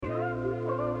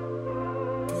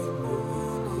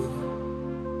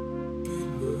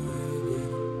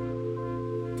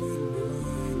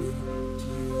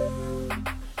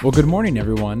Well, good morning,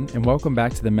 everyone, and welcome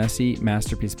back to the Messy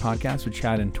Masterpiece Podcast with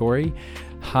Chad and Tori.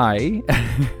 Hi.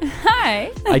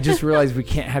 Hi. I just realized we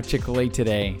can't have Chick-fil-A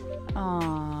today.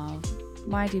 Aw,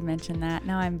 why'd you mention that?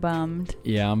 Now I'm bummed.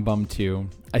 Yeah, I'm bummed too.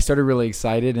 I started really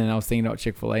excited, and I was thinking about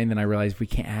Chick-fil-A, and then I realized we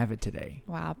can't have it today.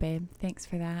 Wow, babe. Thanks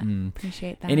for that.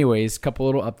 Appreciate that. Anyways, couple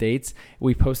little updates.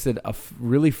 We posted a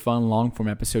really fun long-form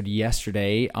episode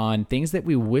yesterday on things that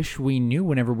we wish we knew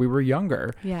whenever we were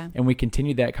younger. Yeah. And we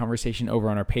continued that conversation over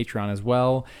on our Patreon as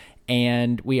well.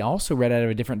 And we also read out of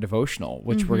a different devotional,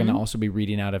 which we're going to also be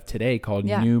reading out of today, called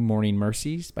New Morning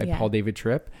Mercies by Paul David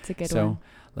Tripp. It's a good one.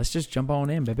 Let's just jump on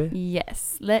in, baby.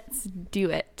 Yes, let's do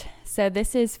it. So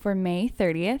this is for May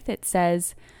 30th. It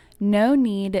says, no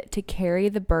need to carry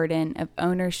the burden of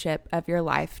ownership of your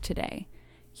life today.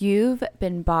 You've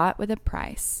been bought with a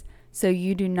price, so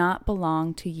you do not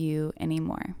belong to you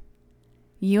anymore.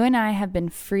 You and I have been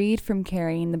freed from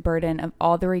carrying the burden of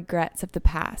all the regrets of the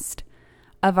past,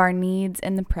 of our needs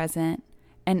in the present,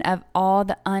 and of all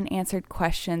the unanswered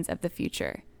questions of the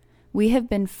future. We have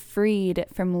been freed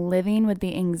from living with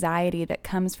the anxiety that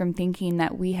comes from thinking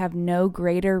that we have no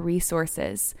greater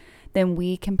resources than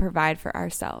we can provide for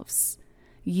ourselves.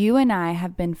 You and I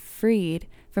have been freed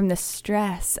from the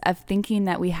stress of thinking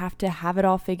that we have to have it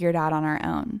all figured out on our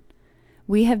own.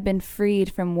 We have been freed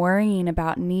from worrying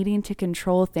about needing to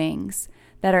control things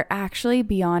that are actually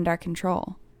beyond our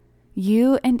control.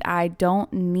 You and I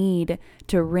don't need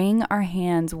to wring our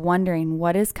hands wondering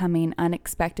what is coming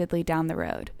unexpectedly down the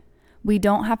road. We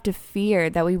don't have to fear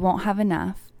that we won't have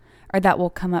enough or that we'll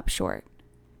come up short.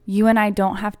 You and I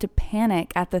don't have to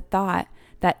panic at the thought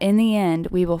that in the end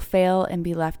we will fail and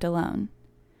be left alone.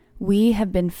 We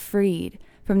have been freed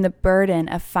from the burden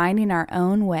of finding our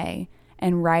own way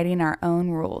and writing our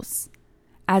own rules.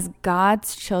 As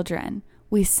God's children,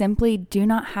 we simply do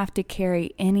not have to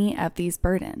carry any of these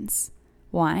burdens.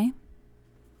 Why?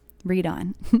 Read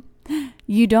on.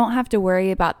 You don't have to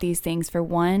worry about these things for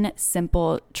one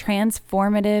simple,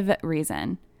 transformative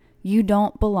reason. You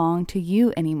don't belong to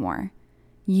you anymore.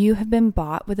 You have been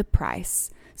bought with a price,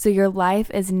 so your life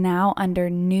is now under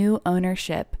new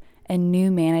ownership and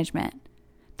new management.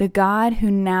 The God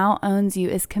who now owns you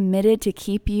is committed to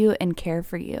keep you and care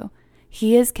for you.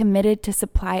 He is committed to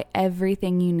supply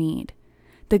everything you need.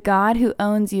 The God who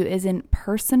owns you is in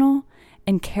personal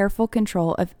and careful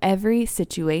control of every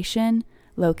situation,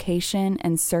 location,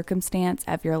 and circumstance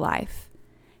of your life.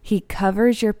 He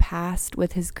covers your past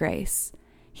with His grace.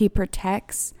 He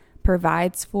protects,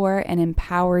 provides for, and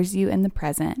empowers you in the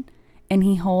present, and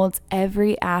He holds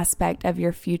every aspect of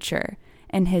your future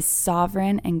in His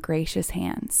sovereign and gracious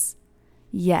hands.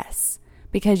 Yes,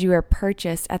 because you are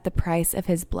purchased at the price of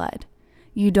His blood.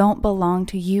 You don't belong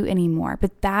to you anymore,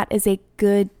 but that is a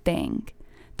good thing.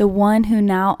 The one who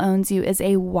now owns you is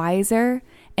a wiser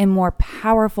and more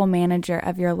powerful manager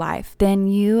of your life than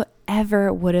you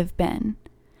ever would have been.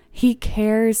 He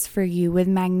cares for you with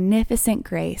magnificent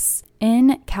grace,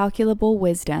 incalculable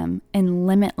wisdom, and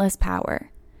limitless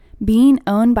power. Being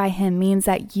owned by Him means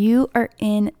that you are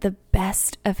in the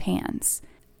best of hands.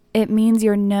 It means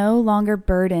you're no longer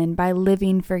burdened by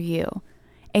living for you.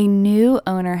 A new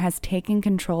owner has taken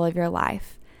control of your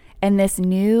life, and this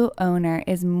new owner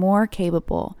is more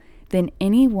capable than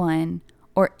anyone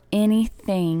or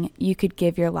anything you could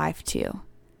give your life to.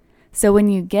 So when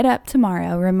you get up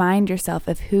tomorrow, remind yourself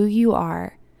of who you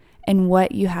are and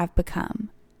what you have become.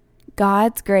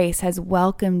 God's grace has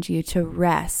welcomed you to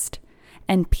rest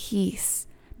and peace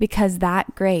because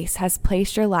that grace has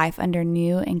placed your life under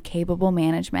new and capable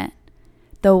management.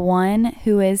 The one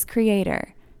who is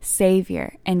Creator,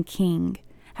 Savior, and King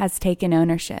has taken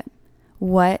ownership.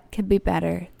 What could be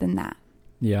better than that?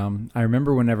 Yeah. I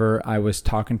remember whenever I was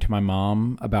talking to my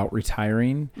mom about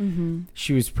retiring,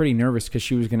 she was pretty nervous because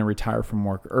she was going to retire from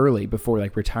work early before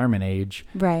like retirement age.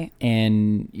 Right.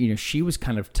 And, she was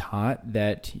kind of taught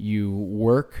that you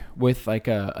work with like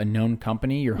a known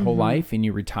company your whole life and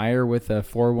you retire with a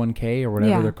 401k or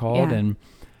whatever they're called. Yeah.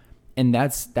 And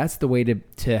that's the way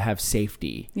to have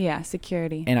safety. Yeah.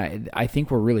 Security. And I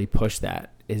think we're really pushed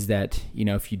that is that,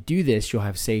 if you do this, you'll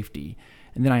have safety.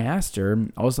 And then I asked her,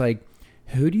 I was like,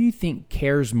 who do you think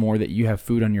cares more that you have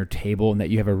food on your table and that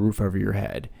you have a roof over your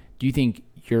head? Do you think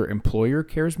your employer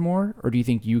cares more or do you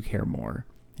think you care more?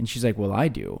 And she's like, well, I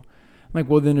do. I'm like,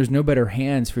 well, then there's no better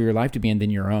hands for your life to be in than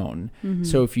your own.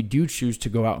 So if you do choose to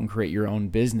go out and create your own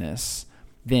business,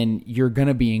 then you're going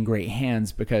to be in great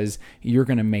hands because you're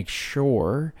going to make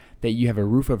sure that you have a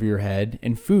roof over your head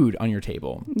and food on your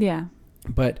table. Yeah.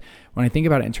 But when I think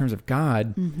about it in terms of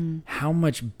God, how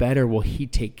much better will he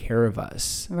take care of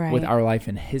us with our life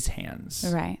in his hands?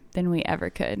 Right. Than we ever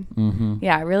could.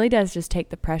 Yeah, it really does just take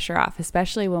the pressure off,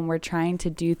 especially when we're trying to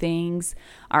do things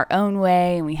our own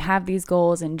way and we have these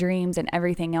goals and dreams and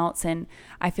everything else. And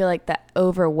I feel like that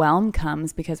overwhelm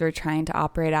comes because we're trying to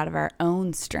operate out of our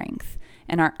own strength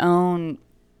and our own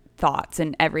thoughts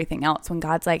and everything else, when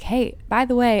God's like, hey, by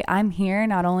the way, I'm here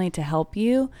not only to help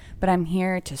you, but I'm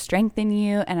here to strengthen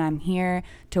you, and I'm here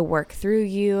to work through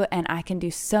you, and I can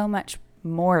do so much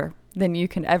more than you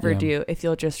can ever do if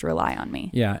you'll just rely on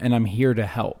me. Yeah, and I'm here to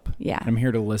help. Yeah. I'm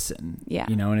here to listen. Yeah.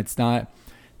 You know, and it's not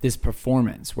this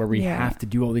performance where we have to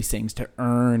do all these things to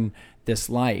earn this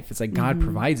life. It's like God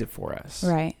provides it for us.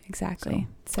 Right, exactly.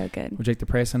 So good. Would you like to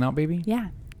pray us on out, baby? Yeah.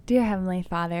 Dear Heavenly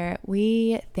Father,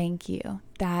 we thank you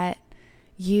that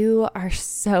you are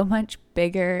so much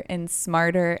bigger and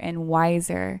smarter and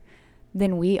wiser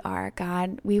than we are,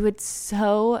 God. We would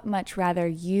so much rather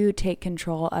you take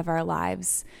control of our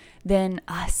lives than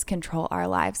us control our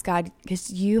lives, God,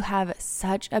 because you have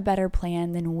such a better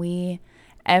plan than we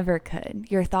ever could.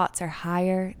 Your thoughts are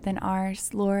higher than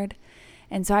ours, Lord.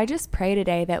 And so I just pray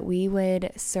today that we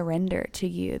would surrender to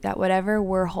you, that whatever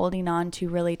we're holding on to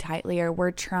really tightly or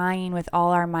we're trying with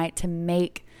all our might to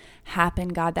make happen,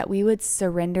 God, that we would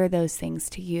surrender those things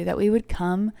to you, that we would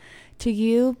come to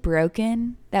you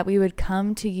broken, that we would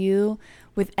come to you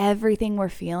with everything we're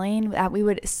feeling, that we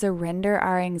would surrender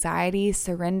our anxiety,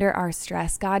 surrender our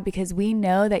stress, God, because we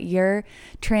know that your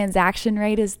transaction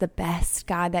rate is the best,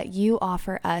 God, that you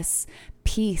offer us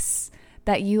peace,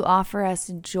 that you offer us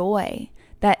joy,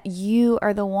 that you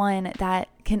are the one that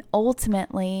can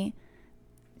ultimately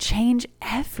change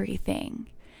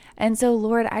everything. And so,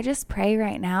 Lord, I just pray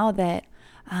right now that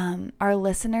our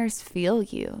listeners feel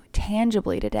you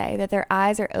tangibly today, that their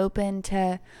eyes are open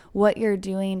to what you're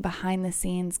doing behind the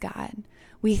scenes, God.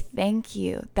 We thank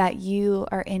you that you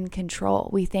are in control.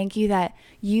 We thank you that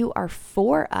you are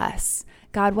for us.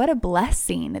 God, what a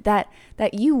blessing that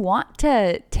you want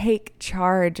to take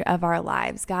charge of our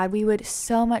lives. God, we would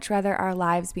so much rather our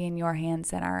lives be in your hands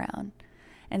than our own.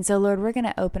 And so, Lord, we're going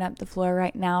to open up the floor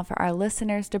right now for our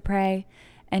listeners to pray,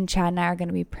 and Chad and I are going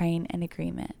to be praying in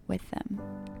agreement with them.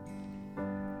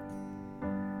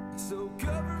 So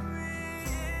cover me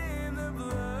in the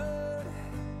blood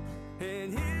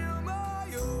and heal my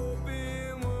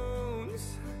open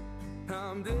wounds.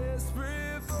 I'm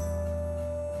desperate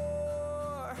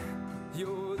for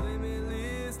your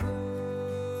limitless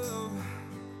love.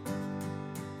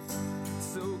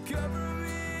 So cover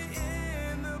me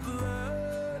in the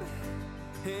blood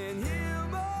and heal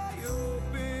my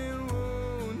open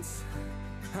wounds.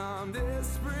 I'm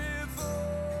desperate for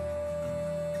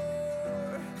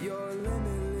your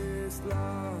limitless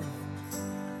love.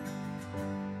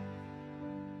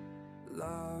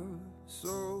 Love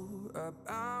so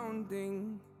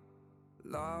abounding,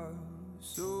 love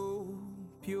so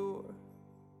pure,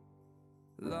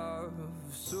 love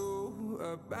so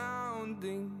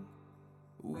abounding,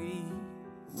 we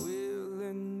will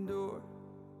endure.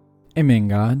 Amen,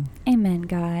 God. Amen,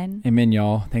 God. Amen,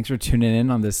 y'all. Thanks for tuning in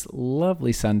on this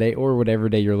lovely Sunday or whatever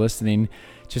day you're listening.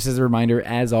 Just as a reminder,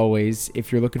 as always,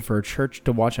 if you're looking for a church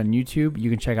to watch on YouTube, you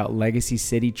can check out Legacy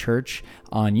City Church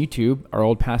on YouTube. Our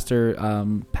old pastor,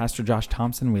 Pastor Josh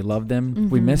Thompson, we love them.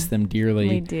 We miss them dearly.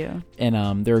 We do.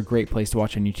 And they're a great place to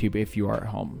watch on YouTube if you are at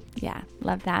home. Yeah,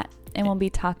 love that. And we'll be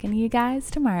talking to you guys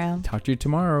tomorrow. Talk to you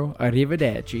tomorrow.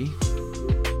 Arrivederci.